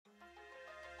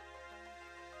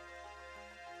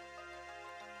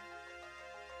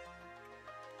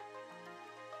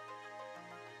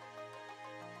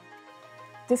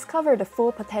Discover the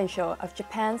full potential of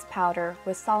Japan's powder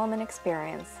with Salomon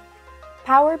Experience.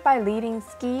 Powered by leading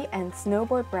ski and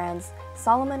snowboard brands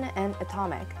Salomon and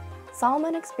Atomic,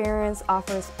 Salomon Experience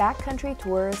offers backcountry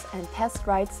tours and test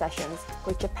ride sessions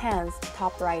with Japan's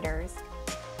top riders.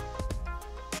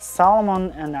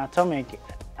 Salomon and Atomic,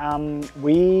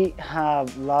 we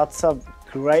have lots of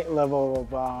great level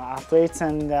of athletes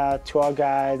and tour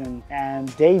guides, and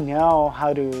they know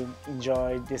how to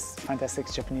enjoy this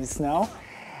fantastic Japanese snow,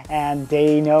 and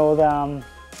they know the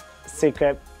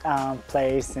secret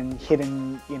place and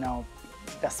hidden,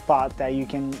 the spot that you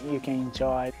can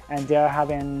enjoy. And they are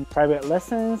having private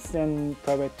lessons and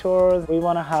private tours. We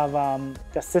want to have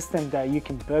the system that you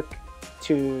can book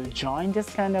to join this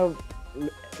kind of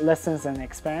lessons and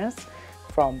experience,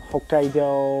 from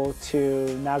Hokkaido to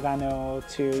Nagano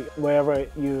to wherever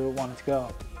you want to go.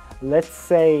 Let's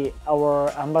say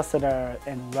our ambassador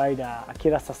and rider,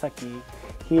 Akira Sasaki,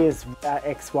 he is an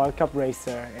ex-World Cup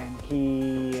racer and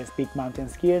he is a big mountain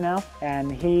skier now,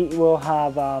 and he will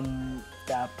have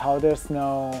the powder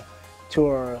snow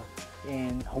tour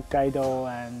in Hokkaido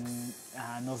and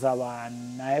Nozawa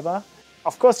and Naeba.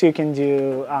 Of course, you can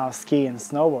do ski and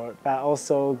snowboard, but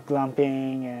also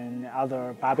glamping and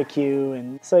other barbecue.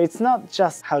 And so it's not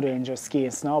just how to enjoy ski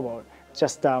and snowboard,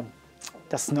 just the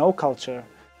snow culture.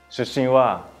 出身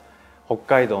は北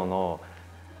海道の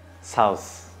サウ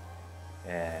ス、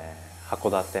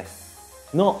函館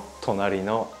の隣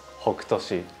の北斗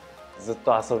市。ずっ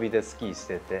と遊びでスキーし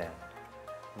てて、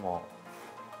も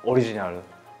うオリジナル。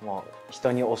もう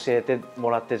人に教えても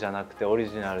らってじゃなくてオリ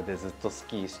ジナルでずっとス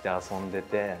キーして遊んで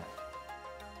て、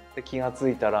で気が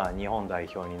付いたら日本代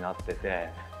表になってて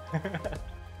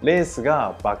レース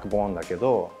がバックボーンだけ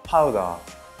どパウダ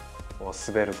ーを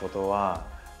滑ることは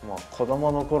もう子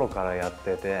供の頃からやっ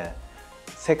てて、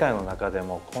世界の中で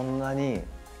もこんなに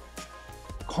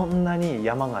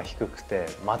山が低くて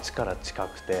街から近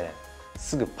くて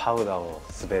すぐパウダーを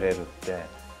滑れるって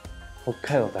北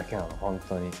海道だけなの。本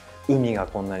当に海が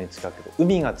こんなに近くて、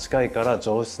海が近いから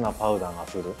上質なパウダーが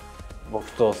降る。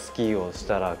僕とスキーをし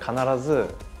たら必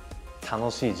ず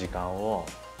楽しい時間を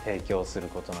提供する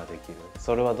ことができる。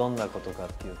それはどんなことかっ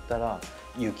て言ったら、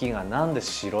雪がなんで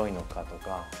白いのかと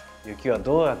か、雪は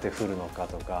どうやって降るのか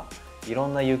とか、いろ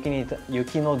んな雪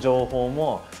の情報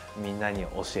もみんなに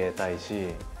教えたい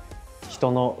し、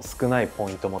人の少ないポ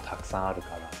イントもたくさんあるか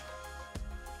ら。